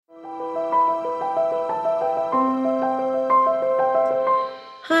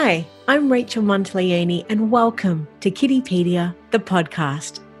Hi, I'm Rachel Monteleone and welcome to Kiddipedia, the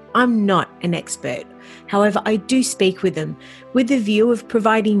podcast. I'm not an expert. However, I do speak with them with the view of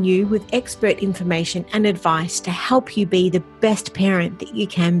providing you with expert information and advice to help you be the best parent that you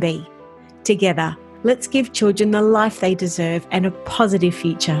can be. Together, let's give children the life they deserve and a positive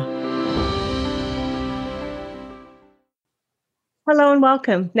future. Hello and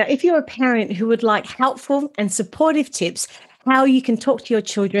welcome. Now, if you're a parent who would like helpful and supportive tips how you can talk to your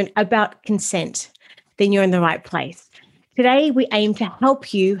children about consent, then you're in the right place. Today, we aim to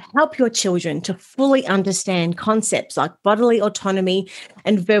help your children to fully understand concepts like bodily autonomy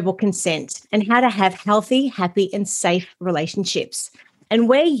and verbal consent and how to have healthy, happy, and safe relationships. And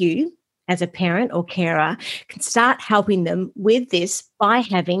where you, as a parent or carer, can start helping them with this by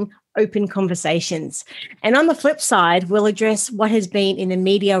having open conversations. And on the flip side, we'll address what has been in the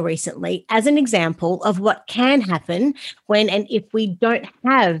media recently as an example of what can happen when and if we don't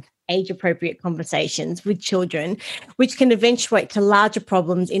have age-appropriate conversations with children, which can eventuate to larger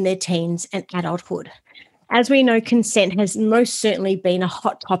problems in their teens and adulthood. As we know, consent has most certainly been a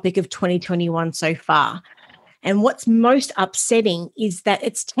hot topic of 2021 so far. And what's most upsetting is that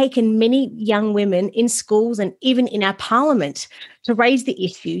it's taken many young women in schools and even in our parliament to raise the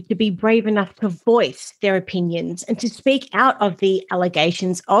issue, to be brave enough to voice their opinions and to speak out of the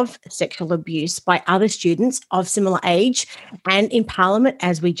allegations of sexual abuse by other students of similar age and in parliament,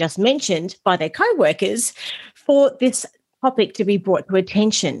 as we just mentioned, by their co-workers, for this topic to be brought to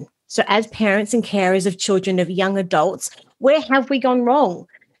attention. So as parents and carers of children of young adults, where have we gone wrong?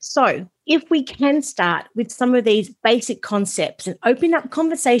 So if we can start with some of these basic concepts and open up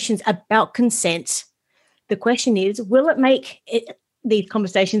conversations about consent, the question is, will it make these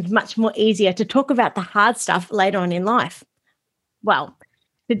conversations much more easier to talk about the hard stuff later on in life? Well,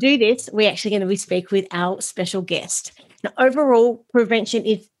 to do this, we're actually going to speak with our special guest. Now, overall, prevention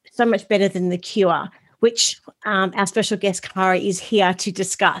is so much better than the cure, which our special guest, Kari, is here to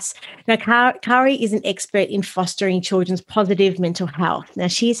discuss. Now, Kari is an expert in fostering children's positive mental health. Now,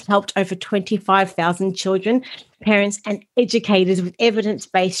 she has helped over 25,000 children, parents, and educators with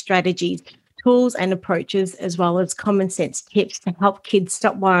evidence-based strategies, tools and approaches, as well as common sense tips to help kids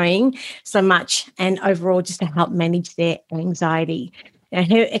stop worrying so much and overall just to help manage their anxiety. Now,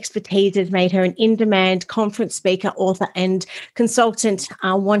 her expertise has made her an in-demand conference speaker, author, and consultant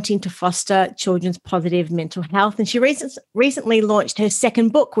wanting to foster children's positive mental health. And she recently launched her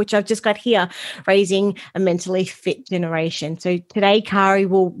second book, which I've just got here, Raising a Mentally Fit Generation. So today, Kari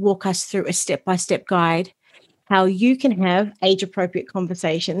will walk us through a step-by-step guide how you can have age-appropriate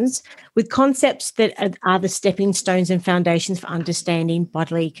conversations with concepts that are the stepping stones and foundations for understanding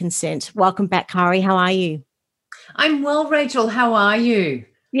bodily consent. Welcome back, Kari. How are you? I'm well, Rachel. How are you?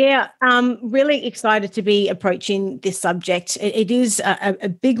 Yeah, really excited to be approaching this subject. It is a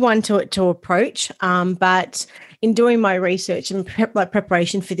big one to approach, but in doing my research and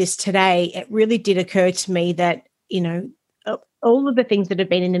preparation for this today, it really did occur to me that, all of the things that have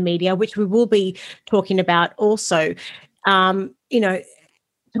been in the media, which we will be talking about also, time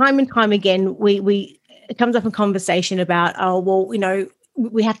and time again, it comes up in conversation about,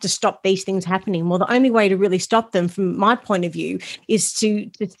 we have to stop these things happening. Well, the only way to really stop them, from my point of view, is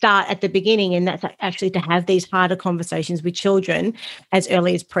to start at the beginning, and that's actually to have these harder conversations with children as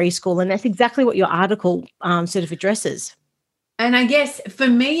early as preschool. And that's exactly what your article sort of addresses. And I guess for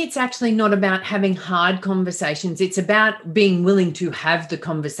me, it's actually not about having hard conversations. It's about being willing to have the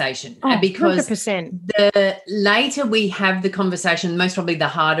conversation. Because 100%. The later we have the conversation, most probably the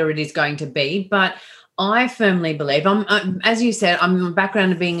harder it is going to be. But I firmly believe, as you said, I'm a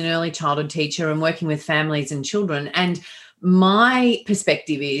background of being an early childhood teacher and working with families and children. And my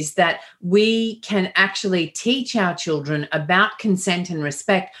perspective is that we can actually teach our children about consent and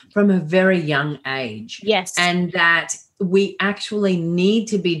respect from a very young age. Yes. And that we actually need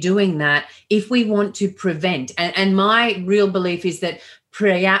to be doing that if we want to prevent. And my real belief is that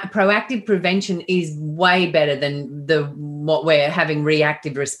proactive prevention is way better than what we're having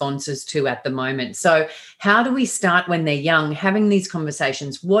reactive responses to at the moment. So how do we start when they're young, having these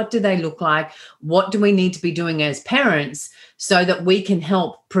conversations? What do they look like? What do we need to be doing as parents so that we can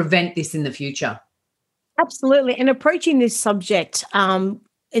help prevent this in the future? Absolutely. And approaching this subject and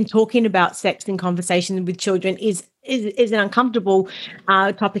talking about sex in conversation with children is an uncomfortable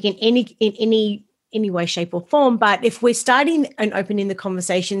topic in any way, shape, or form. But if we're starting and opening the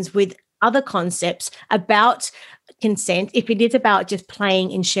conversations with other concepts about consent, if it is about just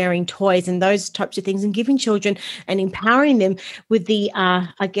playing and sharing toys and those types of things, and giving children and empowering them with the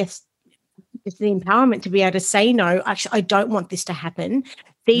it's the empowerment to be able to say no, actually, I don't want this to happen.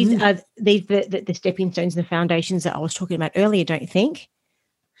 These are the stepping stones and the foundations that I was talking about earlier, don't you think?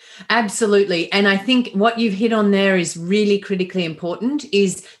 Absolutely. And I think what you've hit on there is really critically important,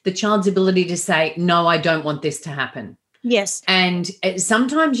 is the child's ability to say, no, I don't want this to happen. Yes. And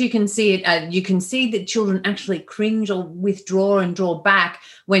sometimes you can see it, you can see that children actually cringe or withdraw and draw back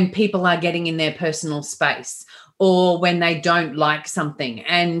when people are getting in their personal space, or when they don't like something.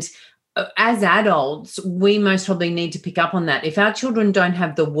 And as adults, we most probably need to pick up on that. If our children don't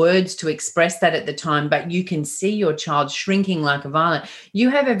have the words to express that at the time, but you can see your child shrinking like a violet, you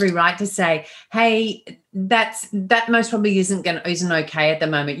have every right to say, hey, that most probably isn't okay at the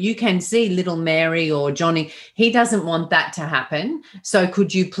moment. You can see little Mary or Johnny, he doesn't want that to happen. So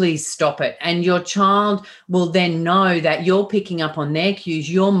could you please stop it? And your child will then know that you're picking up on their cues,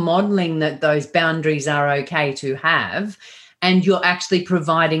 you're modeling that those boundaries are okay to have, and you're actually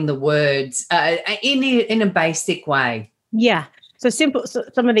providing the words in a basic way. Yeah. So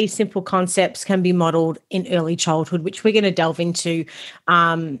some of these simple concepts can be modeled in early childhood, which we're going to delve into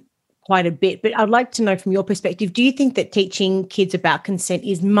quite a bit. But I'd like to know from your perspective, do you think that teaching kids about consent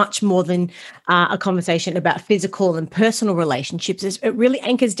is much more than a conversation about physical and personal relationships? It really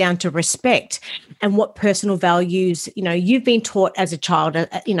anchors down to respect and what personal values, you've been taught as a child,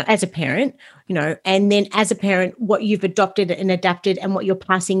 as a parent, and then as a parent, what you've adopted and adapted and what you're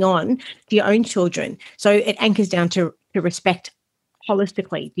passing on to your own children. So it anchors down to respect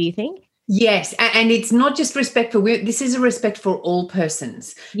holistically, do you think? Yes, and it's not just respect for women. This is a respect for all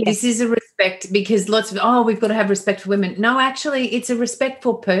persons. Yes. This is a respect, because we've got to have respect for women. No, actually, it's a respect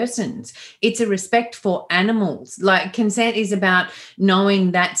for persons. It's a respect for animals. Like, consent is about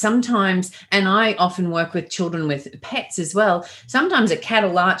knowing that sometimes, and I often work with children with pets as well, sometimes a cat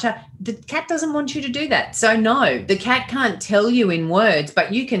will archer. The cat doesn't want you to do that. So no, the cat can't tell you in words,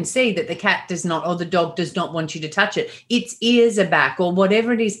 but you can see that the cat does not, or the dog does not want you to touch it. Its ears are back, or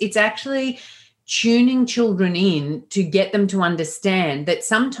whatever it is. It's actually tuning children in to get them to understand that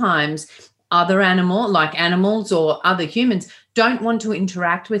sometimes animals or other humans don't want to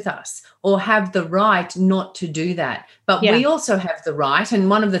interact with us or have the right not to do that. But we also have the right. And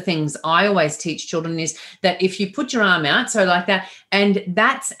one of the things I always teach children is that if you put your arm out, so like that, and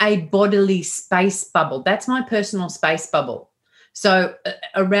that's a bodily space bubble. That's my personal space bubble. So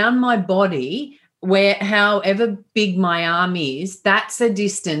around my body, where however big my arm is, that's a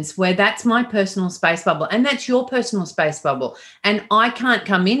distance where that's my personal space bubble, and that's your personal space bubble. And I can't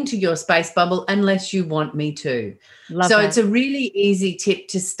come into your space bubble unless you want me to. Love that. It's a really easy tip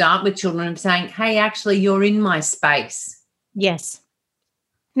to start with children of saying, hey, actually, you're in my space. Yes.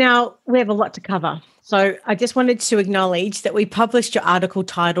 Now, we have a lot to cover. So I just wanted to acknowledge that we published your article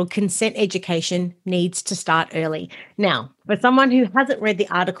titled Consent Education Needs to Start Early. Now, for someone who hasn't read the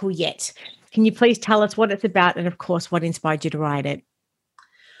article yet, can you please tell us what it's about and, of course, what inspired you to write it?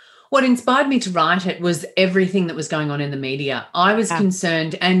 What inspired me to write it was everything that was going on in the media. I was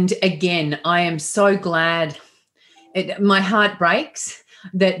concerned, and again, I am so glad. My heart breaks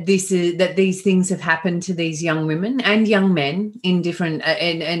that these things have happened to these young women and young men in different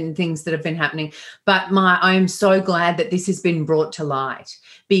and things that have been happening. But I am so glad that this has been brought to light,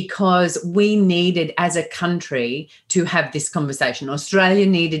 because we needed as a country to have this conversation. Australia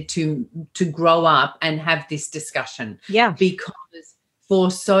needed to grow up and have this discussion. Yeah. Because for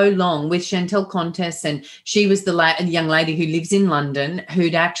so long with Chantel Contes, and she was the young lady who lives in London,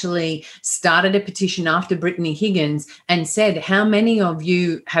 who'd actually started a petition after Brittany Higgins and said, how many of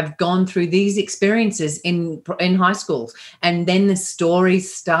you have gone through these experiences in high schools? And then the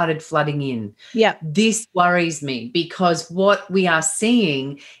stories started flooding in. Yeah. This worries me, because what we are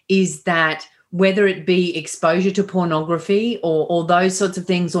seeing is that whether it be exposure to pornography or those sorts of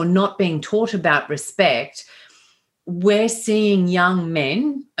things, or not being taught about respect, we're seeing young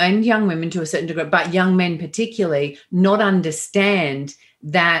men and young women to a certain degree, but young men particularly, not understand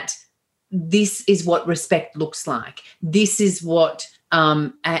that this is what respect looks like. This is what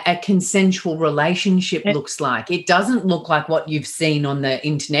a consensual relationship looks like. It doesn't look like what you've seen on the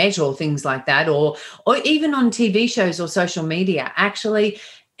internet or things like that, or even on TV shows or social media. Actually,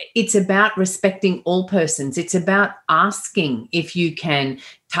 it's about respecting all persons. It's about asking if you can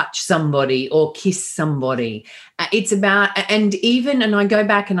touch somebody or kiss somebody. It's about, and I go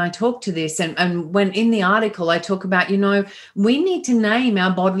back and I talk to this, and when in the article I talk about, we need to name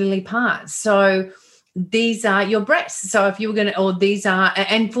our bodily parts. So these are your breasts. So if you were going to, or these are,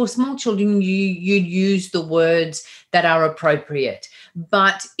 and for small children, you'd use the words that are appropriate.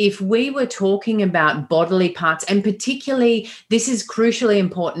 But if we were talking about bodily parts, and particularly this is crucially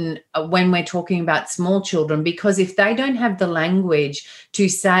important when we're talking about small children, because if they don't have the language to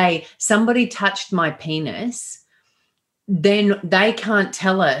say somebody touched my penis, then they can't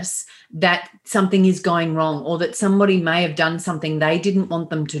tell us that something is going wrong or that somebody may have done something they didn't want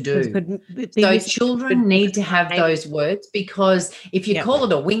them to do. So children need to have those words, because if you call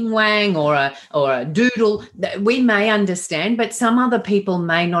it a wing wang or a doodle, we may understand, but some other people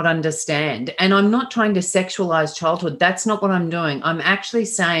may not understand. And I'm not trying to sexualize childhood. That's not what I'm doing. I'm actually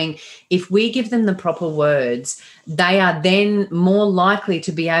saying if we give them the proper words, they are then more likely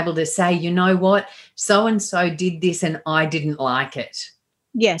to be able to say, you know what, so-and-so did this and I didn't like it.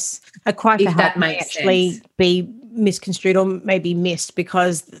 Yes, a cry for help may actually be misconstrued or maybe missed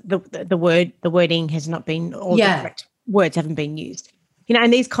because the wording has not been, or the correct words haven't been used.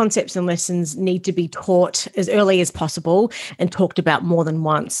 And these concepts and lessons need to be taught as early as possible and talked about more than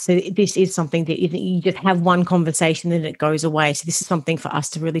once. So this is something that you just have one conversation and it goes away. So this is something for us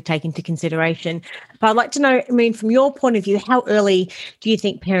to really take into consideration. But I'd like to know, from your point of view, how early do you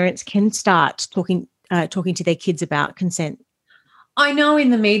think parents can start talking to their kids about consent? I know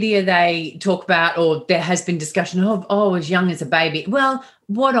in the media they talk about, or there has been discussion of, as young as a baby. Well,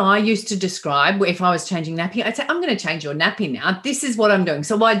 what I used to describe, if I was changing nappy, I'd say, I'm going to change your nappy now. This is what I'm doing.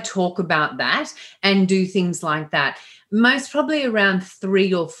 So I'd talk about that and do things like that. Most probably around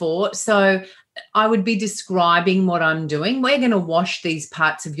 3 or 4. So I would be describing what I'm doing. We're going to wash these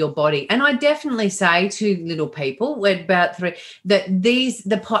parts of your body. And I definitely say to little people, we're about 3, that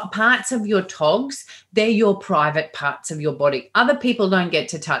the parts of your togs, they're your private parts of your body. Other people don't get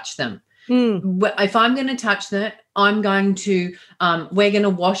to touch them. If I'm going to touch them, I'm going to, we're going to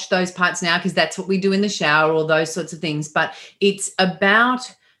wash those parts now because that's what we do in the shower, or those sorts of things. But it's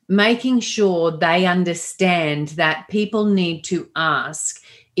about making sure they understand that people need to ask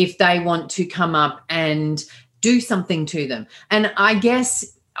if they want to come up and do something to them. And I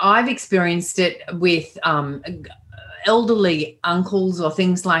guess I've experienced it with elderly uncles or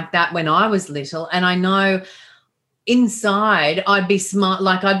things like that when I was little. And I know inside I'd be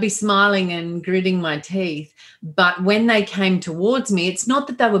smiling and gritting my teeth. But when they came towards me, it's not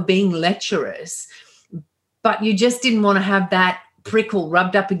that they were being lecherous, but you just didn't want to have that prickle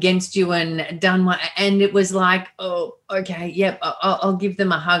rubbed up against you and done what, and it was like, oh, okay, yep, I'll give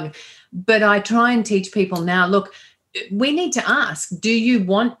them a hug. But I try and teach people now, look, we need to ask, do you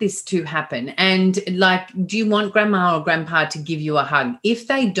want this to happen? And do you want grandma or grandpa to give you a hug? If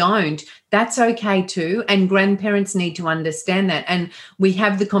they don't, that's okay too. And grandparents need to understand that. And we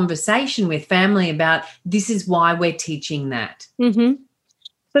have the conversation with family about this is why we're teaching that. Mm-hmm.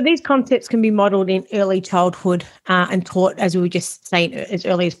 So these concepts can be modelled in early childhood and taught, as we were just saying, as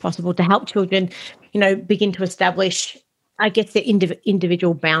early as possible to help children, begin to establish, I guess, the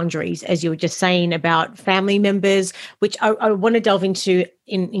individual boundaries, as you were just saying about family members, which I want to delve into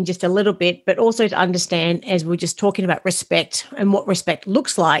in just a little bit, but also to understand, as we're just talking about respect and what respect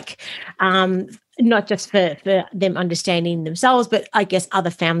looks like, not just for them understanding themselves, but I guess other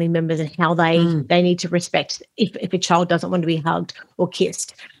family members and how they need to respect if a child doesn't want to be hugged or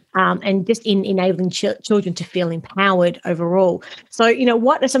kissed. And just in enabling children to feel empowered overall. So,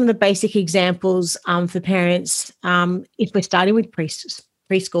 what are some of the basic examples for parents, if we're starting with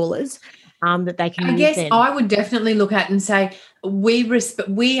preschoolers, that they can use? I guess then? I would definitely look at and say,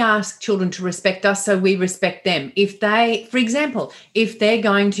 we ask children to respect us, so we respect them. If they, for example, if they're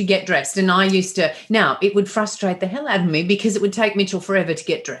going to get dressed, and now it would frustrate the hell out of me because it would take Mitchell forever to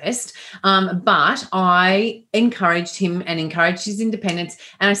get dressed. But I encouraged him and encouraged his independence.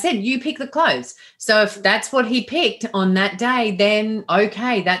 And I said, you pick the clothes. So if that's what he picked on that day, then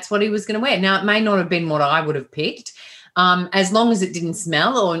okay, that's what he was going to wear. Now, it may not have been what I would have picked. As long as it didn't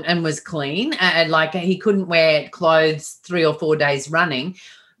smell and was clean, like he couldn't wear clothes 3 or 4 days running,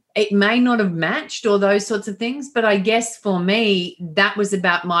 it may not have matched or those sorts of things. But I guess for me, that was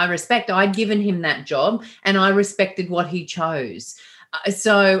about my respect. I'd given him that job and I respected what he chose.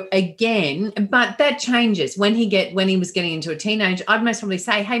 So again, but that changes when he was getting into a teenage. I'd most probably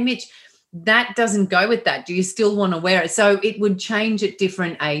say, hey, Mitch, that doesn't go with that. Do you still want to wear it? So it would change at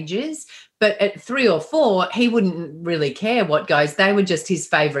different ages. But at 3 or 4, he wouldn't really care what goes. They were just his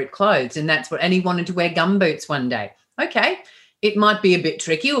favorite clothes. And and he wanted to wear gumboots one day. Okay, it might be a bit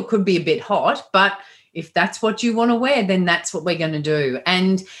tricky or could be a bit hot, but if that's what you want to wear, then that's what we're going to do.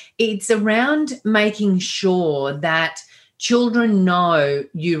 And it's around making sure that children know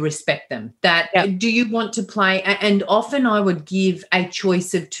you respect them, that do you want to play? And often I would give a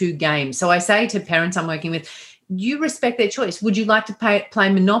choice of 2 games. So I say to parents I'm working with, you respect their choice. Would you like to play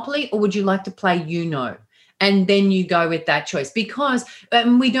Monopoly or would you like to play Uno? And then you go with that choice, because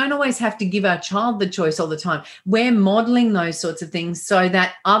we don't always have to give our child the choice all the time. We're modeling those sorts of things so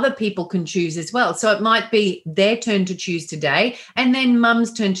that other people can choose as well. So it might be their turn to choose today, and then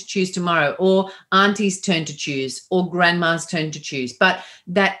mum's turn to choose tomorrow, or auntie's turn to choose, or grandma's turn to choose, but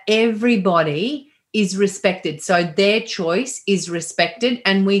that everybody is respected. So their choice is respected,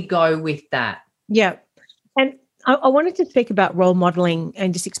 and we go with that. Yeah. And I wanted to speak about role modeling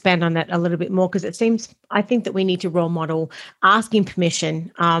and just expand on that a little bit more, because I think that we need to role model asking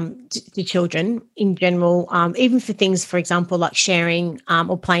permission to children in general, even for things, for example, like sharing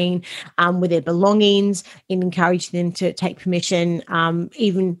or playing with their belongings, and encourage them to take permission,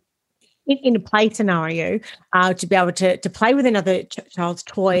 even in a play scenario, to be able to play with another child's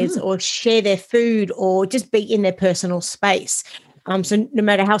toys, or share their food, or just be in their personal space. So no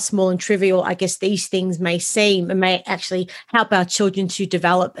matter how small and trivial, I guess, these things may seem, and may actually help our children to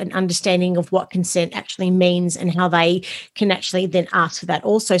develop an understanding of what consent actually means, and how they can actually then ask for that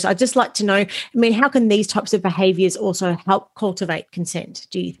also. So I'd just like to know, how can these types of behaviours also help cultivate consent,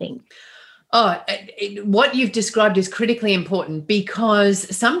 do you think? Oh, what you've described is critically important,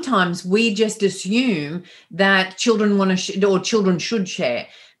 because sometimes we just assume that children want to or children should share.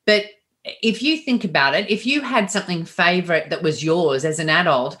 But if you think about it, if you had something favorite that was yours as an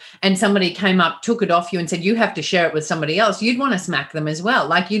adult, and somebody came up, took it off you and said, you have to share it with somebody else, you'd want to smack them as well.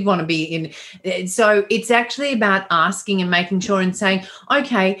 Like, you'd want to be in. So it's actually about asking and making sure and saying,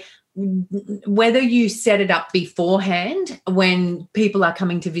 okay, whether you set it up beforehand when people are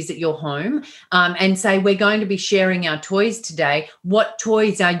coming to visit your home, and say, we're going to be sharing our toys today, what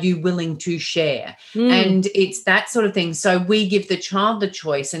toys are you willing to share? And it's that sort of thing. So we give the child the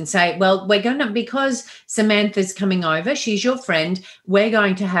choice and say, well, we're going to, because Samantha's coming over, she's your friend, we're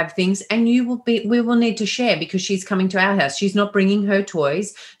going to have things, and we will need to share because she's coming to our house. She's not bringing her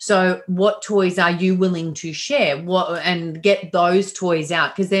toys. So what toys are you willing to share? And get those toys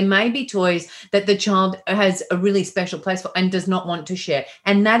out, because there may be toys that the child has a really special place for and does not want to share,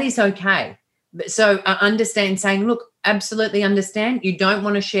 and that is okay. So understand, saying, look, absolutely understand, you don't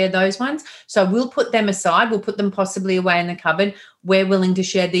want to share those ones, so we'll put them aside, we'll put them possibly away in the cupboard, we're willing to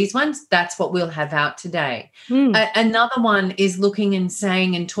share these ones, that's what we'll have out today. Another one is looking and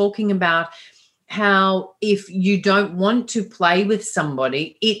saying and talking about how, if you don't want to play with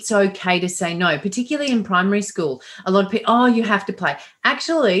somebody, it's okay to say no, particularly in primary school. A lot of people, oh, you have to play.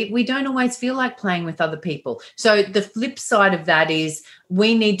 Actually, we don't always feel like playing with other people. So the flip side of that is,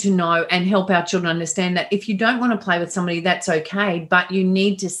 we need to know and help our children understand that if you don't want to play with somebody, that's okay, but you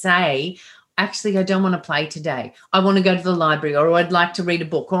need to say, actually, I don't want to play today. I want to go to the library, or I'd like to read a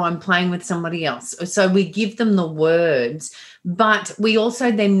book, or I'm playing with somebody else. So we give them the words, but we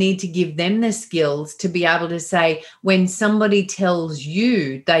also then need to give them the skills to be able to say, when somebody tells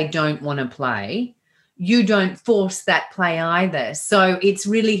you they don't want to play, you don't force that play either. So it's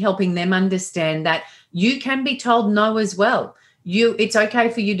really helping them understand that you can be told no as well. It's okay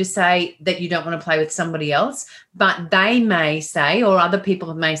for you to say that you don't want to play with somebody else, but they may say, or other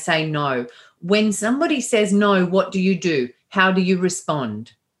people may say no. When somebody says no, what do? How do you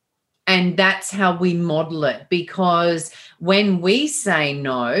respond? And that's how we model it, because when we say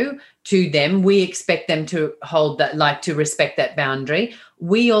no to them, we expect them to hold that, like to respect that boundary.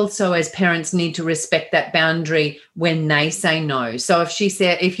 We also, as parents, need to respect that boundary when they say no. So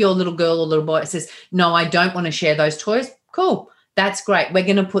if your little girl or little boy says, no, I don't want to share those toys, cool. That's great. We're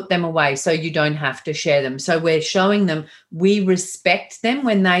going to put them away so you don't have to share them. So we're showing them we respect them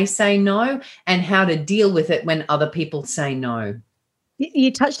when they say no, and how to deal with it when other people say no.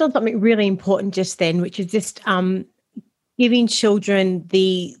 You touched on something really important just then, which is just giving children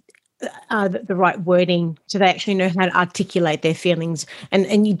the right wording so they actually know how to articulate their feelings.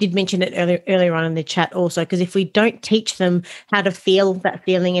 And you did mention it earlier on in the chat also, because if we don't teach them how to feel that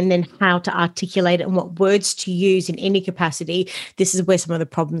feeling and then how to articulate it and what words to use in any capacity, this is where some of the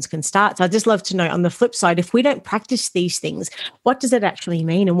problems can start. So I'd just love to know, on the flip side, if we don't practice these things, what does it actually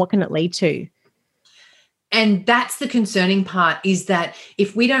mean and what can it lead to? And that's the concerning part, is that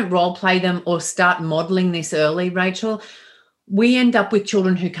if we don't role play them or start modeling this early, Rachel, we end up with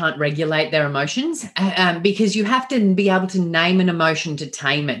children who can't regulate their emotions, because you have to be able to name an emotion to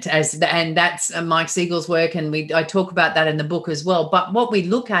tame it. And that's Mike Siegel's work, and I talk about that in the book as well. But what we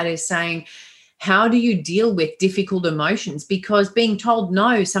look at is saying, how do you deal with difficult emotions? Because being told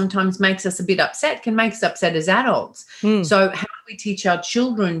no sometimes makes us a bit upset, can make us upset as adults. So how do we teach our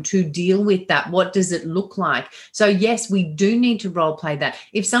children to deal with that? What does it look like? So yes, we do need to role play that.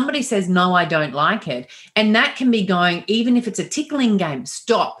 If somebody says, no, I don't like it, and that can be going, even if it's a tickling game,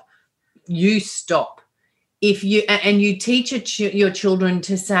 stop. You stop. if you and you teach your children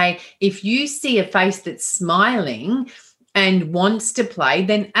to say, if you see a face that's smiling and wants to play,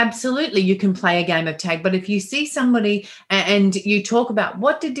 then absolutely you can play a game of tag. But if you see somebody and you talk about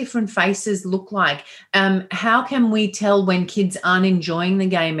what do different faces look like, how can we tell when kids aren't enjoying the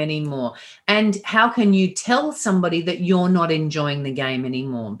game anymore? And how can you tell somebody that you're not enjoying the game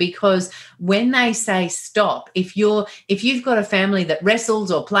anymore? Because when they say stop, if you've got a family that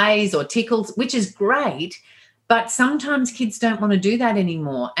wrestles or plays or tickles, which is great, but sometimes kids don't want to do that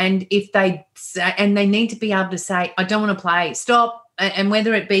anymore. And if they say, and they need to be able to say, I don't want to play, stop. And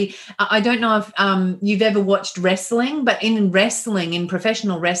whether it be, I don't know if you've ever watched wrestling, but in wrestling, in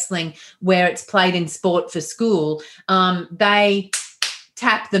professional wrestling, where it's played in sport for school, they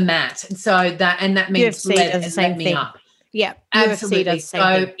tap the mat. So that means UFC does the same thing. Up. Yeah, absolutely. UFC does the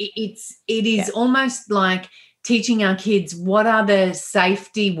same thing. It is almost like teaching our kids what are the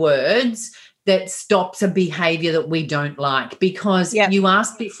safety words that stops a behavior that we don't like. Because you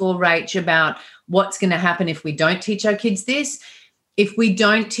asked before, Rach, about what's going to happen if we don't teach our kids this. If we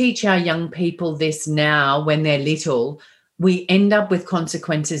don't teach our young people this now when they're little, we end up with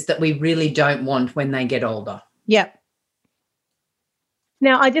consequences that we really don't want when they get older. Yeah.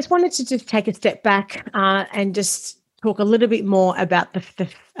 Now, I just wanted to just take a step back and just talk a little bit more about the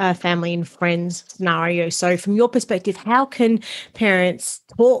family and friends scenario. So from your perspective, how can parents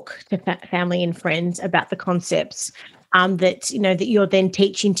talk to family and friends about the concepts that you're then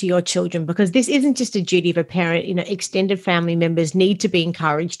teaching to your children? Because this isn't just a duty of a parent. Extended family members need to be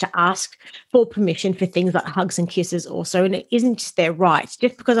encouraged to ask for permission for things like hugs and kisses also. And it isn't just their right.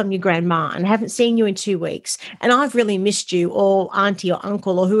 Just because I'm your grandma and I haven't seen you in 2 weeks and I've really missed you, or auntie or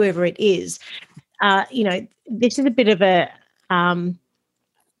uncle or whoever it is, this is a bit of a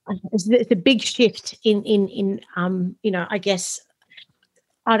it's a big shift in I guess,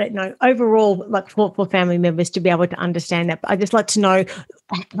 I don't know, overall, like for family members to be able to understand that. But I'd just like to know,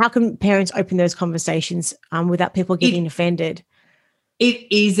 how can parents open those conversations without people getting offended? It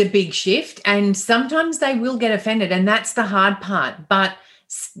is a big shift, and sometimes they will get offended, and that's the hard part. But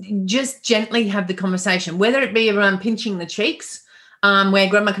just gently have the conversation, whether it be around pinching the cheeks, where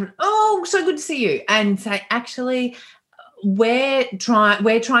grandma comes, oh, so good to see you, and say, actually, we're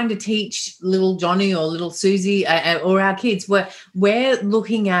trying to teach little Johnny or little Susie or our kids, we're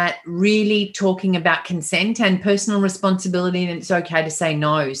looking at really talking about consent and personal responsibility, and it's okay to say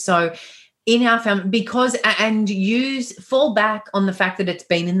no. So in our family, fall back on the fact that it's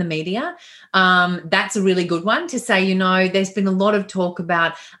been in the media. That's a really good one to say, there's been a lot of talk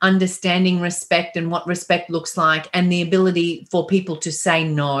about understanding respect and what respect looks like, and the ability for people to say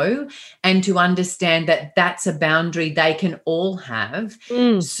no and to understand that that's a boundary they can all have.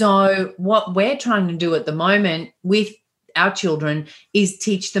 So what we're trying to do at the moment with our children is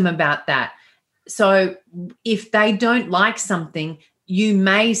teach them about that. So if they don't like something, you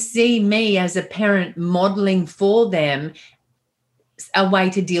may see me as a parent modeling for them a way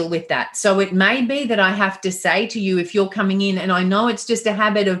to deal with that. So it may be that I have to say to you, if you're coming in, and I know it's just a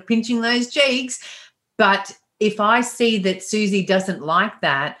habit of pinching those cheeks, but if I see that Susie doesn't like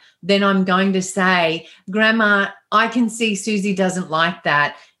that, then I'm going to say, Grandma, I can see Susie doesn't like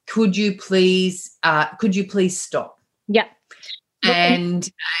that. Could you please stop? Yeah.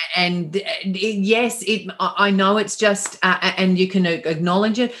 And yes, I know it's just, and you can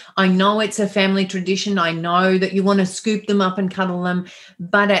acknowledge it. I know it's a family tradition. I know that you want to scoop them up and cuddle them,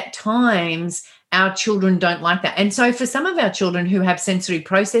 but at times our children don't like that. And so for some of our children who have sensory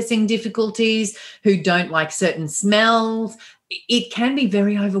processing difficulties, who don't like certain smells, it can be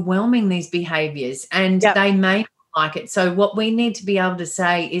very overwhelming, these behaviors, and they may not like it. So what we need to be able to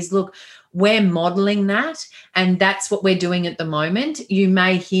say is, look, we're modeling that, and that's what we're doing at the moment. You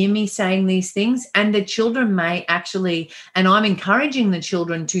may hear me saying these things, and the children may actually, and I'm encouraging the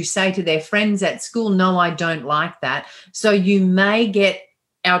children to say to their friends at school, no, I don't like that. So you may get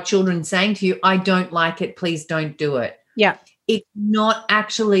our children saying to you, I don't like it, please don't do it. Yeah. It's not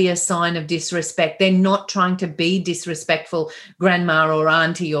actually a sign of disrespect. They're not trying to be disrespectful, grandma or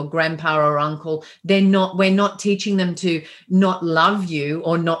auntie or grandpa or uncle. We're not teaching them to not love you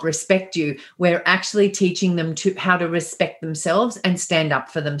or not respect you. We're actually teaching them how to respect themselves and stand up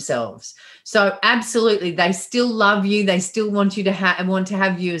for themselves. So absolutely, they still love you. They still want you to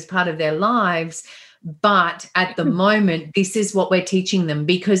have you as part of their lives. But at the moment, this is what we're teaching them,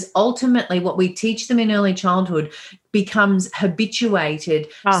 because ultimately what we teach them in early childhood becomes habituated,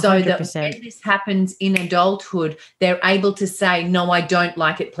 so that when this happens in adulthood, they're able to say, no, I don't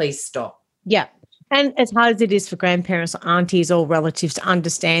like it, please stop. Yeah. And as hard as it is for grandparents or aunties or relatives to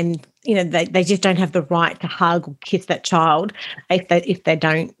understand, they just don't have the right to hug or kiss that child if they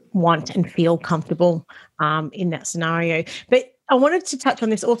don't want and feel comfortable in that scenario. But I wanted to touch on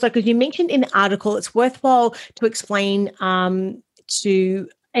this also because you mentioned in the article it's worthwhile to explain when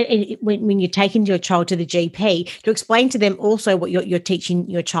you're taking your child to the GP, to explain to them also what you're teaching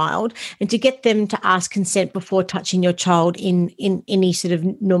your child, and to get them to ask consent before touching your child in any sort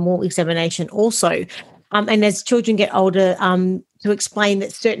of normal examination also. And as children get older, to explain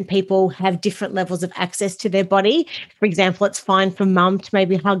that certain people have different levels of access to their body. For example, it's fine for mum to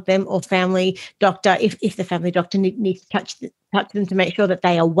maybe hug them, or family doctor, if the family doctor needs to touch them to make sure that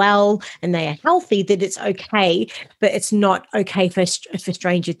they are well and they are healthy, that it's okay, but it's not okay for a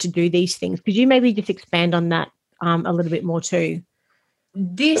stranger to do these things. Could you maybe just expand on that a little bit more too?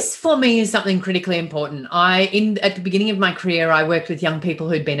 This for me is something critically important. At the beginning of my career, I worked with young people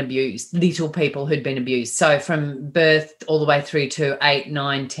who'd been abused, little people who'd been abused. So from birth all the way through to 8,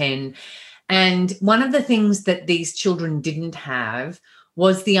 9, 10. And one of the things that these children didn't have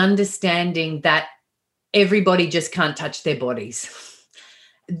was the understanding that everybody just can't touch their bodies,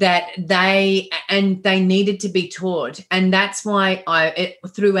 that they needed to be taught. And that's why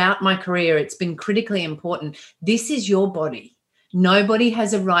throughout my career, it's been critically important. This is your body. Nobody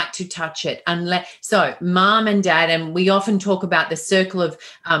has a right to touch it so mom and dad, and we often talk about the circle of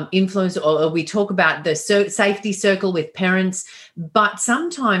influence, or we talk about the safety circle with parents, but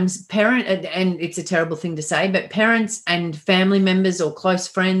sometimes and it's a terrible thing to say, but parents and family members or close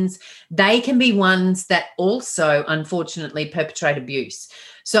friends, they can be ones that also unfortunately perpetrate abuse.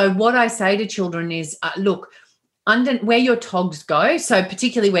 So what I say to children is, look, where your togs go, so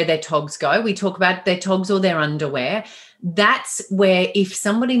particularly where their togs go, we talk about their togs or their underwear. That's where, if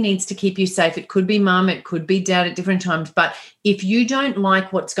somebody needs to keep you safe, it could be mum, it could be dad at different times. But if you don't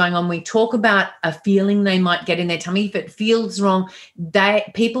like what's going on, we talk about a feeling they might get in their tummy. If it feels wrong,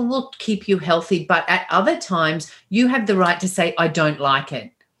 people will keep you healthy. But at other times, you have the right to say, I don't like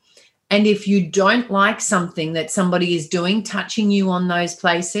it. And if you don't like something that somebody is doing, touching you on those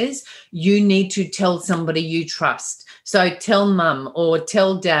places, you need to tell somebody you trust. So tell mum or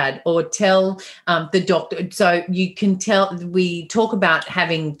tell dad or tell the doctor. So you can tell. We talk about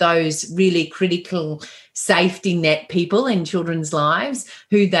having those really critical safety net people in children's lives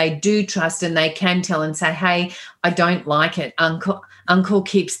who they do trust, and they can tell and say, hey, I don't like it. Uncle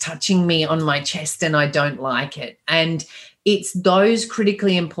keeps touching me on my chest and I don't like it. And it's those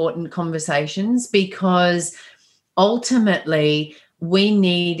critically important conversations, because ultimately we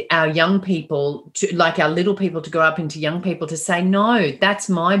need our young people to, like our little people, to grow up into young people, to say, no, that's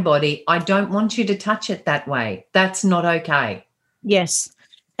my body. I don't want you to touch it that way. That's not okay. Yes.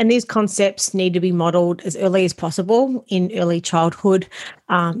 And these concepts need to be modelled as early as possible in early childhood.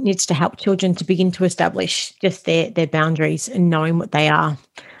 Needs to help children to begin to establish just their boundaries and knowing what they are,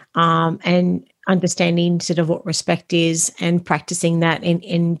 and understanding sort of what respect is, and practicing that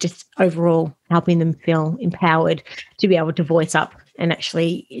in just overall helping them feel empowered to be able to voice up and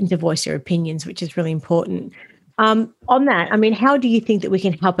actually to voice their opinions, which is really important. On that, I mean, how do you think that we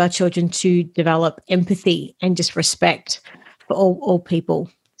can help our children to develop empathy and just respect for all people?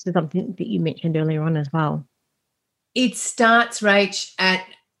 So something that you mentioned earlier on as well. It starts, Rach, at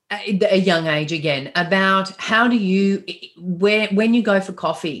a young age again, about how do you, when you go for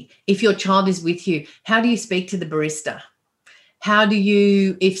coffee, if your child is with you, how do you speak to the barista? How do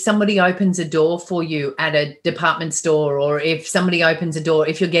you, if somebody opens a door for you at a department store, or if somebody opens a door,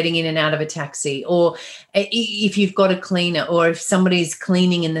 if you're getting in and out of a taxi, or if you've got a cleaner, or if somebody's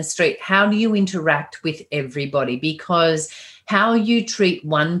cleaning in the street, how do you interact with everybody? Because how you treat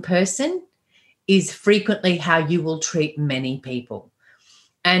one person is frequently how you will treat many people.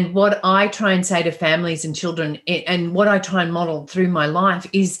 And what I try and say to families and children, and what I try and model through my life,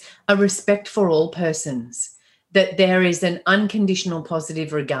 is a respect for all persons, that there is an unconditional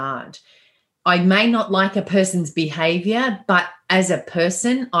positive regard. I may not like a person's behavior, but as a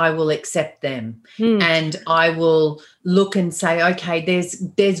person, I will accept them. And I will look and say, okay,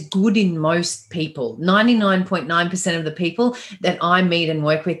 there's good in most people. 99.9% of the people that I meet and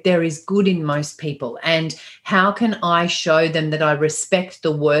work with, there is good in most people. And how can I show them that I respect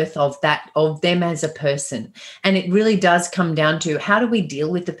the worth of them as a person? And it really does come down to, how do we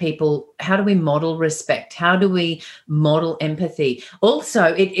deal with the people? How do we model respect? How do we model empathy?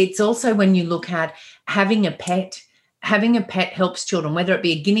 Also, it's also when you look at having a pet. Having a pet helps children, whether it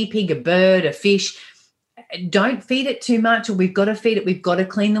be a guinea pig, a bird, a fish. Don't feed it too much, or we've got to feed it. We've got to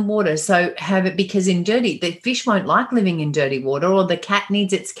clean the water. So have it, because the fish won't like living in dirty water, or the cat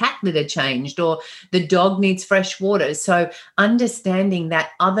needs its cat litter changed, or the dog needs fresh water. So understanding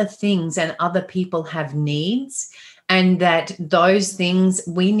that other things and other people have needs, and that those things,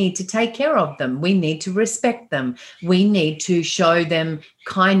 we need to take care of them. We need to respect them. We need to show them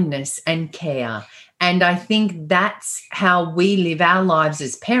kindness and care. And I think that's how we live our lives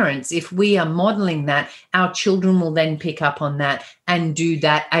as parents. If we are modeling that, our children will then pick up on that and do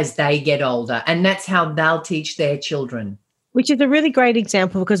that as they get older. And that's how they'll teach their children. Which is a really great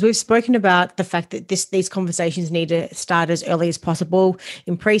example, because we've spoken about the fact that these conversations need to start as early as possible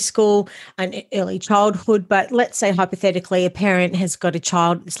in preschool and early childhood. But let's say hypothetically a parent has got a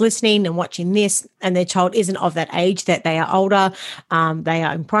child that's listening and watching this, and their child isn't of that age, that they are older, they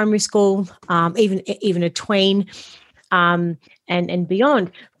are in primary school, even a tween, and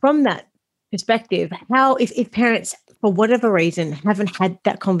beyond. From that perspective, how if parents, for whatever reason, haven't had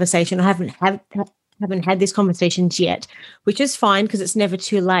that conversation or haven't had these conversations yet, which is fine because it's never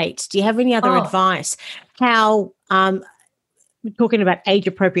too late. Do you have any other advice? How, talking about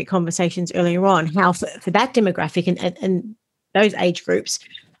age-appropriate conversations earlier on, how for that demographic and those age groups,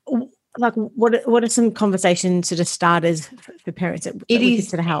 like what are some conversations sort of starters for parents that we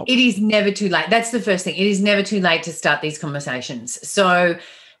consider help? It is never too late. That's the first thing. It is never too late to start these conversations. So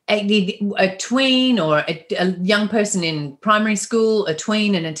a tween or a young person in primary school, a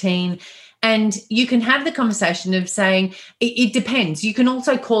tween and a teen, and you can have the conversation of saying, it depends. You can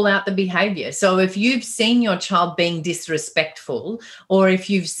also call out the behavior. So if you've seen your child being disrespectful, or if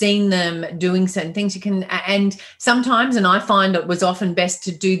you've seen them doing certain things, you can, and sometimes, and I find it was often best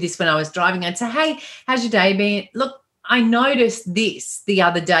to do this when I was driving, I'd say, hey, how's your day been? Look, I noticed this the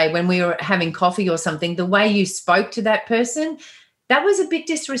other day when we were having coffee or something, the way you spoke to that person, that was a bit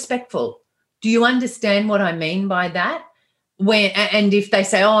disrespectful. Do you understand what I mean by that? And if they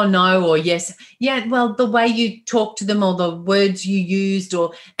say, oh, no, or yes, yeah, well, the way you talk to them or the words you used,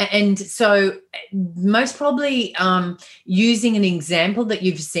 and so most probably using an example that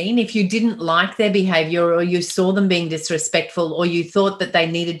you've seen, if you didn't like their behavior or you saw them being disrespectful or you thought that they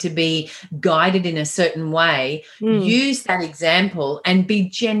needed to be guided in a certain way, use that example and be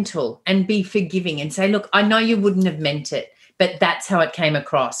gentle and be forgiving and say, look, I know you wouldn't have meant it, but that's how it came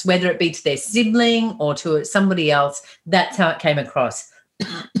across, whether it be to their sibling or to somebody else, that's how it came across.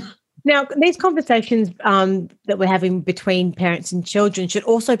 Now, these conversations that we're having between parents and children should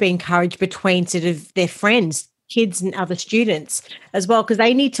also be encouraged between sort of their friends, kids and other students as well, because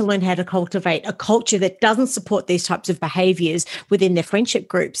they need to learn how to cultivate a culture that doesn't support these types of behaviours within their friendship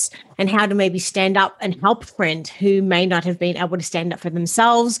groups, and how to maybe stand up and help a friend who may not have been able to stand up for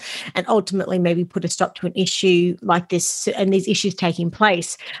themselves, and ultimately maybe put a stop to an issue like this and these issues taking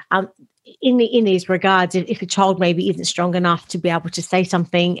place. In these regards, if a child maybe isn't strong enough to be able to say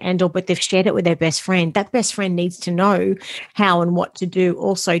something but they've shared it with their best friend, that best friend needs to know how and what to do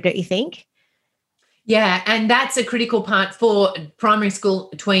also, don't you think? Yeah, and that's a critical part for primary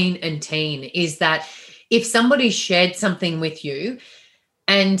school, tween and teen, is that if somebody shared something with you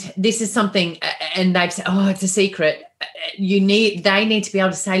and this is something and they've said, oh, it's a secret, they need to be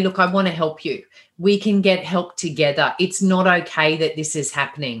able to say, look, I want to help you. We can get help together. It's not okay that this is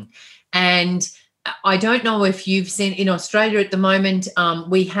happening. And I don't know if you've seen in Australia at the moment,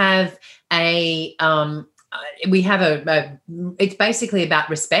 we have it's basically about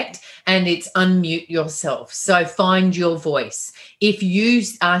respect, and it's unmute yourself. So find your voice. If you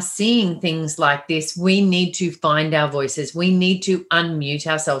are seeing things like this, we need to find our voices. We need to unmute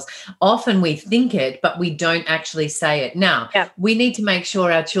ourselves. Often we think it, but we don't actually say it. Now, we need to make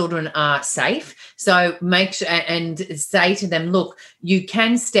sure our children are safe. So make sure and say to them, look, you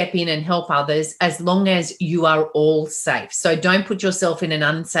can step in and help others as long as you are all safe. So don't put yourself in an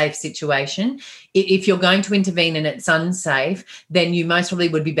unsafe situation. If you're going to intervene and it's unsafe, then you most probably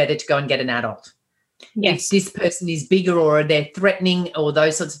would be better to go and get an adult. Yes. If this person is bigger or they're threatening or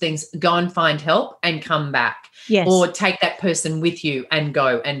those sorts of things, go and find help and come back. Yes. Or take that person with you and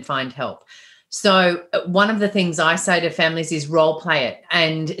go and find help. So one of the things I say to families is role play it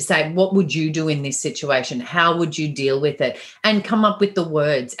and say, what would you do in this situation? How would you deal with it? And come up with the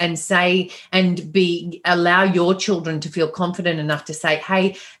words and say and allow your children to feel confident enough to say,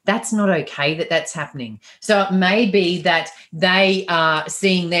 hey, that's not okay that's happening. So it may be that they are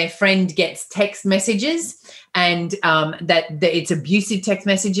seeing their friend gets text messages and that it's abusive text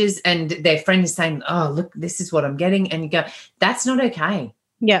messages, and their friend is saying, oh, look, this is what I'm getting. And you go, that's not okay.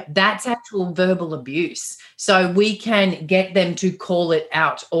 Yeah, that's actual verbal abuse. So we can get them to call it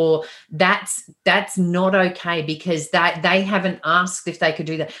out, or that's not okay because they haven't asked if they could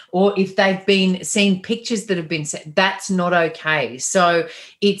do that, or if they've been seen pictures that have been sent, that's not okay. So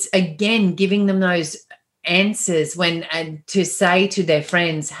it's again giving them those answers to say to their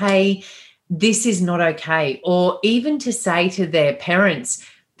friends, hey, this is not okay, or even to say to their parents,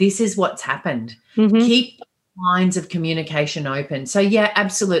 this is what's happened. Mm-hmm. Keep lines of communication open. So, yeah,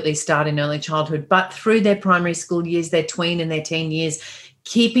 absolutely start in early childhood, but through their primary school years, their tween and their teen years,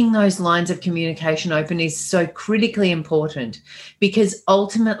 keeping those lines of communication open is so critically important, because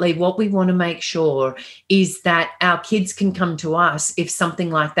ultimately what we want to make sure is that our kids can come to us if something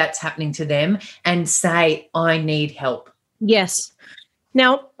like that's happening to them and say, I need help. Yes.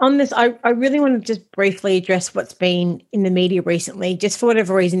 Now, on this, I really want to just briefly address what's been in the media recently, just for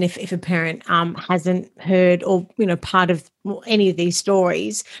whatever reason, if a parent hasn't heard or, part of any of these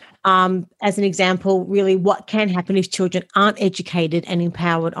stories. As an example, really what can happen if children aren't educated and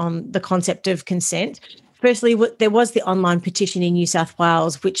empowered on the concept of consent. Firstly, there was the online petition in New South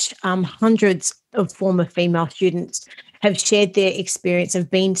Wales, which hundreds of former female students have shared their experience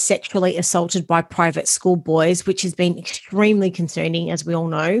of being sexually assaulted by private school boys, which has been extremely concerning, as we all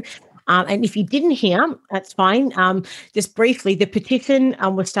know. And if you didn't hear, that's fine. Just briefly, the petition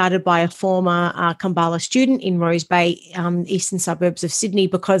was started by a former Kumbala student in Rose Bay, eastern suburbs of Sydney,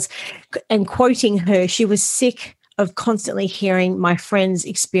 because, and quoting her, she was sick of constantly hearing my friend's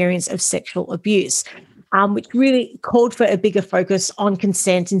experience of sexual abuse. Which really called for a bigger focus on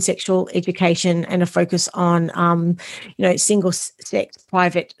consent in sexual education and a focus on, single-sex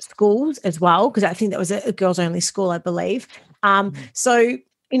private schools as well, because I think that was a girls-only school, I believe. So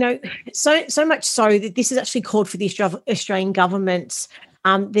much so that this is actually called for the Australian government.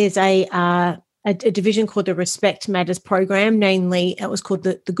 There's a division called the Respect Matters program, namely it was called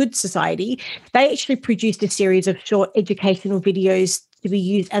the Good Society. They actually produced a series of short educational videos to be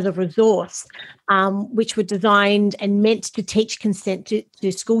used as a resource, which were designed and meant to teach consent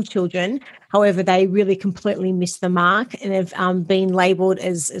to school children. However, they really completely missed the mark and have been labelled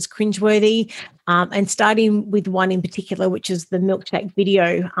as cringeworthy. And starting with one in particular, which is the milkshake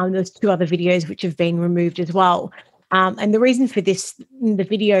video, there's two other videos which have been removed as well. And the reason for this, the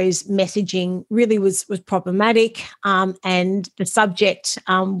video's messaging really was problematic, and the subject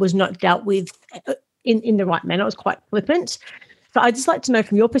was not dealt with in the right manner. It was quite flippant. So I'd just like to know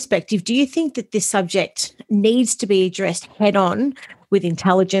from your perspective, do you think that this subject needs to be addressed head on with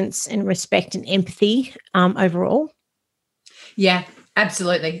intelligence and respect and empathy overall? Yeah,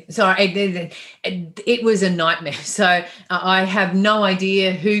 absolutely. So it was a nightmare. So I have no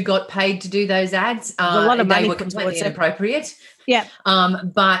idea who got paid to do those ads. A lot of money. They were completely inappropriate. Yeah.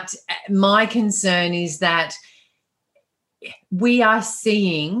 But my concern is that we are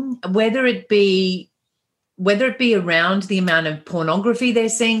seeing, whether it be around the amount of pornography they're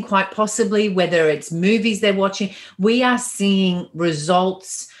seeing, quite possibly, whether it's movies they're watching, we are seeing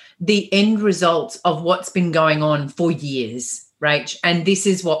results, the end results of what's been going on for years, Rach. And this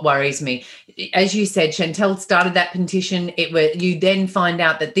is what worries me. As you said, Chantel started that petition. You then find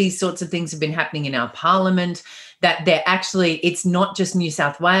out that these sorts of things have been happening in our parliament, that it's not just New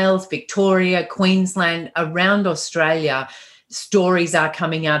South Wales, Victoria, Queensland, around Australia. Stories are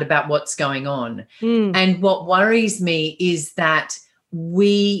coming out about what's going on. And what worries me is that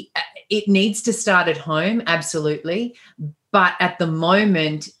it needs to start at home, absolutely. But at the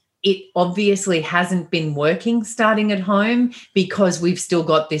moment, it obviously hasn't been working starting at home because we've still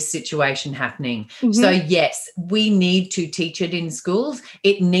got this situation happening. Mm-hmm. So, yes, we need to teach it in schools.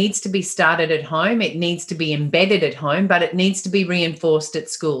 It needs to be started at home. It needs to be embedded at home, but it needs to be reinforced at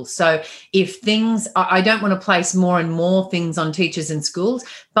school. So I don't want to place more and more things on teachers and schools,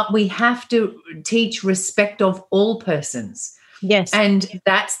 but we have to teach respect of all persons. Yes. And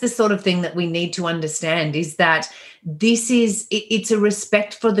that's the sort of thing that we need to understand, is that it's a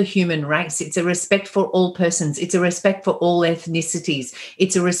respect for the human race. It's a respect for all persons. It's a respect for all ethnicities.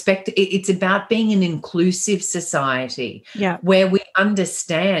 It's about being an inclusive society, where we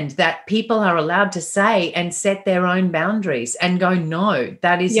understand that people are allowed to say and set their own boundaries and go, no,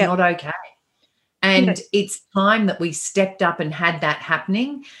 that is not okay. And it's time that we stepped up and had that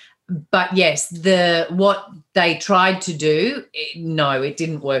happening. But yes, what they tried to do, it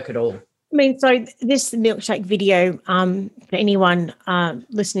didn't work at all. I mean, so this milkshake video, for anyone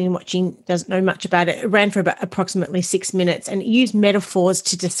listening and watching doesn't know much about it, it ran for about approximately 6 minutes, and it used metaphors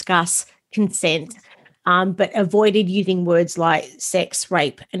to discuss consent, but avoided using words like sex,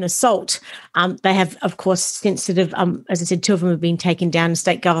 rape, and assault. They have, of course, since sort of, as I said, 2 of them have been taken down.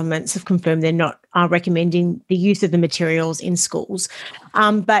 State governments have confirmed they're not recommending the use of the materials in schools.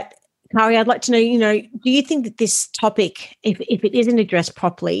 But Kari, I'd like to know, do you think that this topic, if it isn't addressed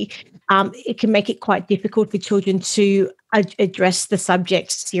properly, it can make it quite difficult for children to address the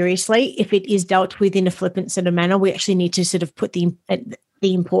subject seriously? If it is dealt with in a flippant sort of manner, we actually need to sort of put the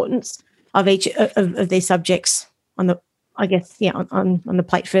importance of each of these subjects on the, on the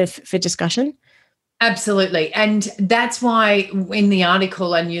plate for discussion. Absolutely. And that's why in the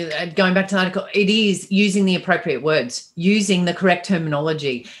article, and you going back to the article, it is using the appropriate words, using the correct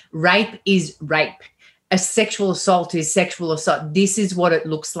terminology. Rape is rape. A sexual assault is sexual assault. This is what it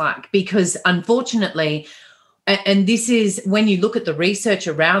looks like, because unfortunately, and this is when you look at the research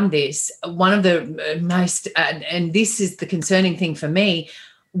around this, one of the most, and this is the concerning thing for me,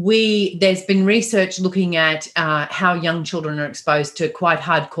 there's been research looking at how young children are exposed to quite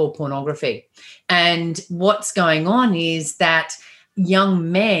hardcore pornography. And what's going on is that young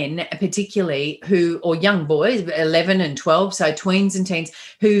men, particularly or young boys, 11 and 12, so tweens and teens,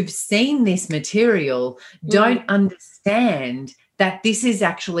 who've seen this material don't understand that this is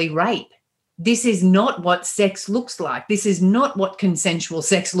actually rape. This is not what sex looks like. This is not what consensual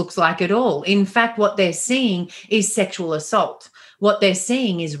sex looks like at all. In fact, what they're seeing is sexual assault. What they're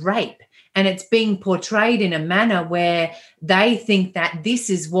seeing is rape, and it's being portrayed in a manner where they think that this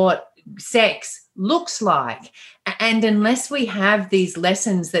is what sex looks like. And unless we have these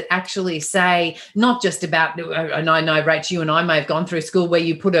lessons that actually say, not just about, and I know, Rach, you and I may have gone through school where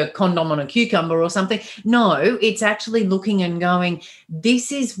you put a condom on a cucumber or something. No, it's actually looking and going,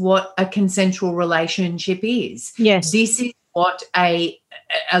 this is what a consensual relationship is. Yes. This is what a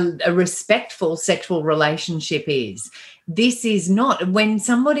respectful sexual relationship is. This is not, when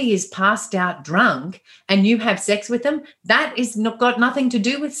somebody is passed out drunk and you have sex with them, that is not got nothing to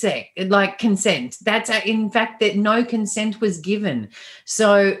do with sex, like consent. That's in fact that no consent was given.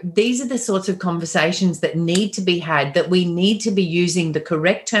 So these are the sorts of conversations that need to be had, that we need to be using the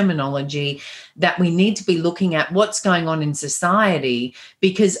correct terminology, that we need to be looking at what's going on in society,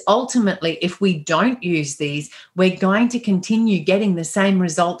 because ultimately if we don't use these, we're going to continue getting the same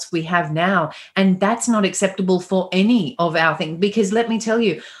results we have now. And that's not acceptable for any of our things, because let me tell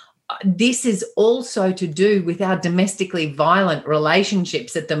you, this is also to do with our domestically violent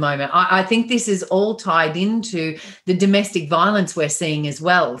relationships at the moment. I think this is all tied into the domestic violence we're seeing as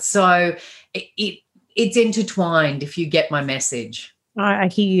well. So it's intertwined, if you get my message. I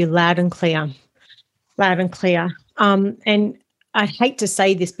hear you loud and clear. Loud and clear. And I hate to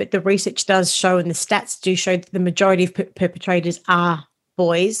say this, but the research does show, and the stats do show, that the majority of perpetrators are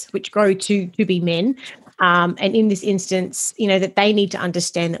boys, which grow to be men. And in this instance, that they need to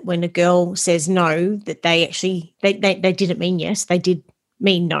understand that when a girl says no, that they actually, they didn't mean yes, they did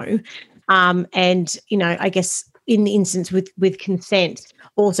mean no. And, I guess in the instance with consent,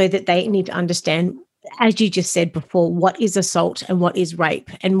 also that they need to understand, as you just said before, what is assault and what is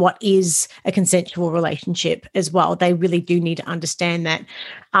rape and what is a consensual relationship as well. They really do need to understand that.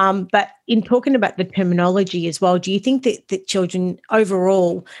 But in talking about the terminology as well, do you think that children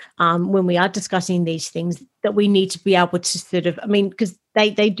overall, when we are discussing these things, that we need to be able to sort of, because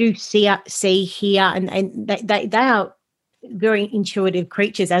they do see, hear, and they are very intuitive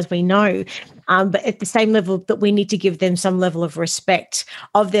creatures, as we know, but at the same level that we need to give them some level of respect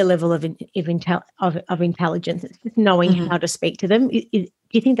of their level of intelligence. It's just knowing how to speak to them. Do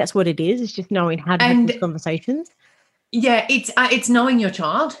you think that's what it is? It's just knowing how to have these conversations? Yeah, it's knowing your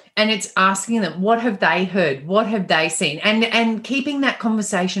child, and it's asking them, what have they heard? What have they seen? And keeping that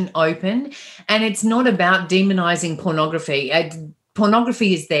conversation open. And it's not about demonizing pornography.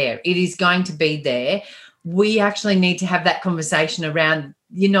 Pornography is there. It is going to be there. We actually need to have that conversation around,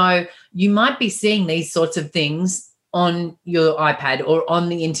 you might be seeing these sorts of things on your iPad or on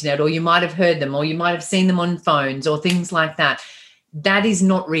the internet, or you might have heard them, or you might have seen them on phones or things like that. That is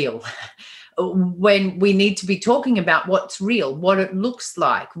not real. When we need to be talking about what's real, what it looks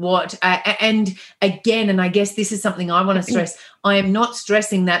like, and again, and I guess this is something I want to stress, I am not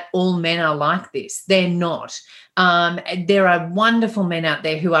stressing that all men are like this. They're not. There are wonderful men out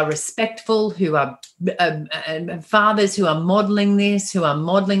there who are respectful, who are fathers who are modeling this, who are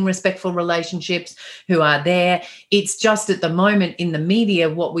modeling respectful relationships, who are there. It's just at the moment in the media,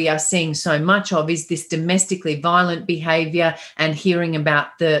 what we are seeing so much of is this domestically violent behavior and hearing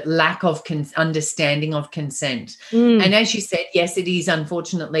about the lack of understanding of consent. And as you said, yes, it is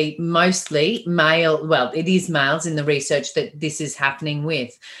unfortunately mostly male. Well, it is males in the research that this is happening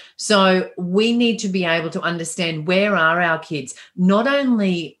with. So we need to be able to understand, where are our kids, not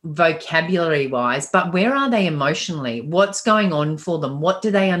only vocabulary wise, but where are they emotionally? What's going on for them? What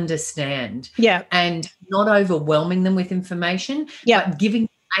do they understand? Yeah. And not overwhelming them with information, but giving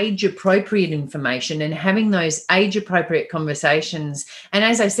age-appropriate information and having those age-appropriate conversations. And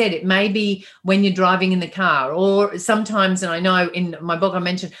as I said, it may be when you're driving in the car, or sometimes, and I know in my book I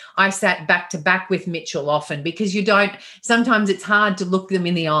mentioned, I sat back to back with Mitchell often, because sometimes it's hard to look them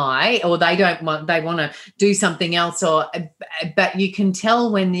in the eye, or they want to do something else, but you can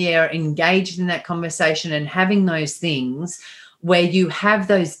tell when they're engaged in that conversation and having those things where you have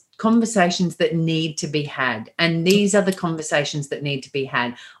those conversations that need to be had. And these are the conversations that need to be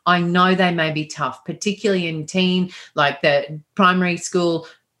had. I know they may be tough, particularly in teen, like the primary school,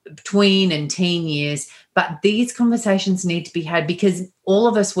 tween and teen years, but these conversations need to be had, because all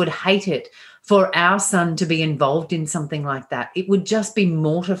of us would hate it for our son to be involved in something like that. It would just be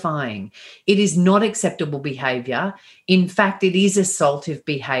mortifying. It is not acceptable behavior. In fact, it is assaultive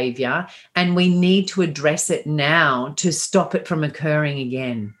behavior, and we need to address it now to stop it from occurring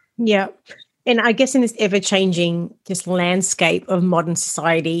again. Yeah. And I guess in this ever-changing just landscape of modern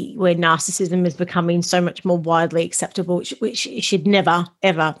society where narcissism is becoming so much more widely acceptable, which should never,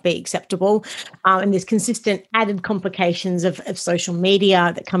 ever be acceptable, and there's consistent added complications of social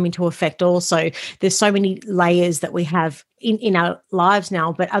media that come into effect also. There's so many layers that we have in our lives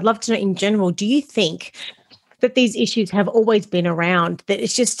now. But I'd love to know, in general, do you think that these issues have always been around, that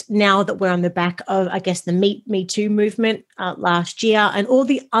it's just now that we're on the back of, I guess, the Me Too movement last year and all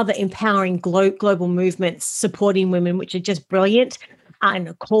the other empowering global movements supporting women, which are just brilliant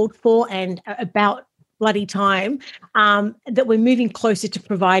and called for and about bloody time, that we're moving closer to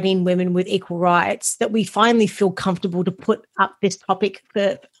providing women with equal rights, that we finally feel comfortable to put up this topic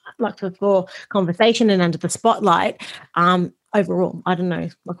for conversation and under the spotlight. Overall, I don't know,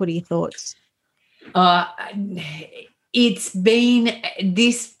 what are your thoughts? It's been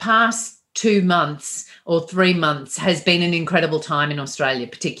this past 2 months or 3 months has been an incredible time in Australia,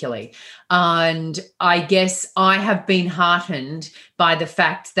 particularly. And I guess I have been heartened by the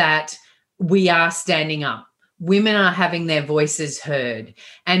fact that we are standing up. Women are having their voices heard.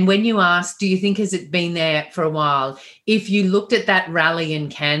 And when you ask, do you think has it been there for a while? If you looked at that rally in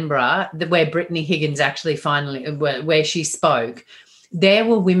Canberra, where Brittany Higgins actually where she spoke, there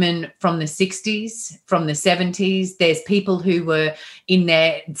were women from the 60s, from the 70s. There's people who were in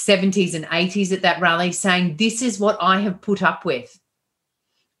their 70s and 80s at that rally saying, this is what I have put up with.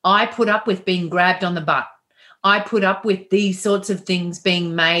 I put up with being grabbed on the butt. I put up with these sorts of things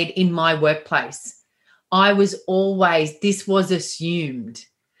being made in my workplace. This was assumed.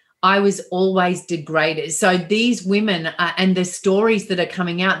 I was always degraded. So these women and the stories that are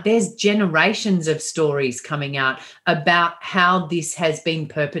coming out, there's generations of stories coming out about how this has been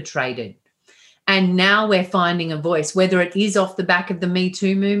perpetrated. And now we're finding a voice, whether it is off the back of the Me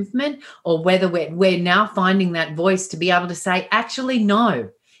Too movement or whether we're now finding that voice to be able to say, actually,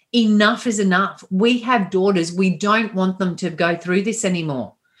 no, enough is enough. We have daughters. We don't want them to go through this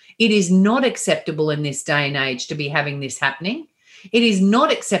anymore. It is not acceptable in this day and age to be having this happening. It is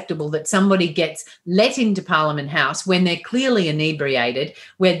not acceptable that somebody gets let into Parliament House when they're clearly inebriated,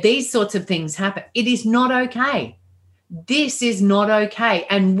 where these sorts of things happen. It is not okay. This is not okay,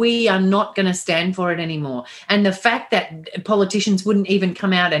 and we are not going to stand for it anymore. And the fact that politicians wouldn't even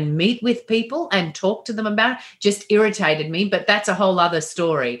come out and meet with people and talk to them about it just irritated me, but that's a whole other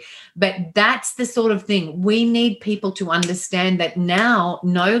story. But that's the sort of thing. We need people to understand that now,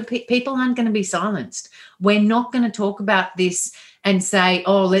 no, people aren't going to be silenced. We're not going to talk about this and say,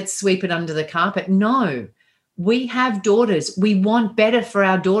 oh, let's sweep it under the carpet. No. We have daughters. We want better for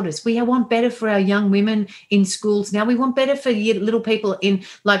our daughters. We want better for our young women in schools now. We want better for little people in,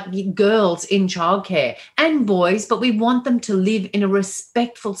 like, girls in childcare and boys, but we want them to live in a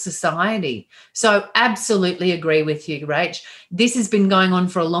respectful society. So absolutely agree with you, Rach. This has been going on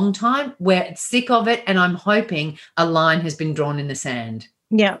for a long time. We're sick of it, and I'm hoping a line has been drawn in the sand.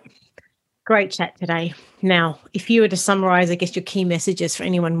 Yeah. Great chat today. Now, if you were to summarize, I guess, your key messages for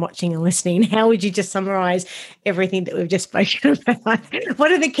anyone watching and listening, how would you just summarize everything that we've just spoken about?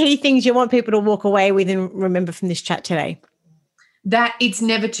 What are the key things you want people to walk away with and remember from this chat today? That it's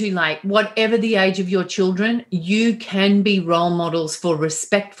never too late. Whatever the age of your children, you can be role models for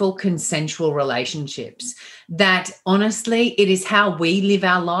respectful, consensual relationships. That honestly, it is how we live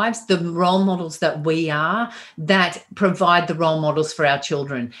our lives, the role models that we are, that provide the role models for our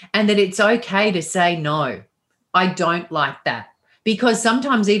children. And that it's okay to say, no, I don't like that. Because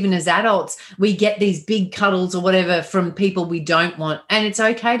sometimes even as adults, we get these big cuddles or whatever from people we don't want. And it's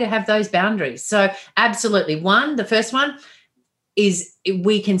okay to have those boundaries. So absolutely. The first one, is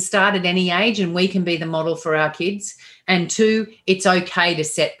we can start at any age and we can be the model for our kids. And 2, it's okay to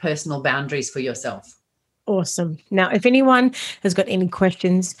set personal boundaries for yourself. Awesome. Now, if anyone has got any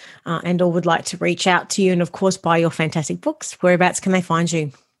questions and or would like to reach out to you and, of course, buy your fantastic books, whereabouts can they find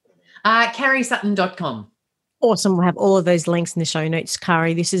you? CarrieSutton.com. Awesome. We'll have all of those links in the show notes.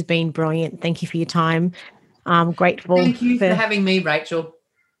 Kari, this has been brilliant. Thank you for your time. I'm grateful. Thank you for having me, Rachel.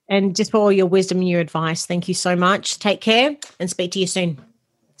 And just for all your wisdom and your advice. Thank you so much. Take care and speak to you soon.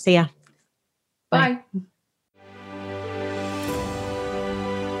 See ya. Bye.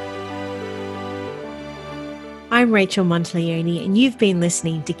 I'm Rachel Monteleone, and you've been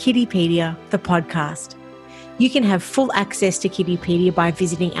listening to Kiddipedia, the podcast. You can have full access to Kiddipedia by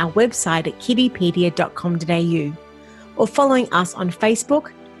visiting our website at kiddipedia.com.au or following us on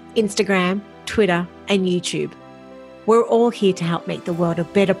Facebook, Instagram, Twitter, and YouTube. We're all here to help make the world a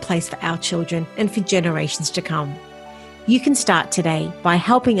better place for our children and for generations to come. You can start today by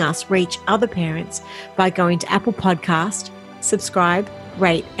helping us reach other parents by going to Apple Podcast, subscribe,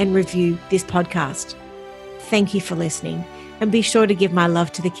 rate, and review this podcast. Thank you for listening, and be sure to give my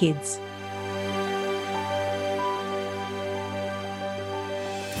love to the kids.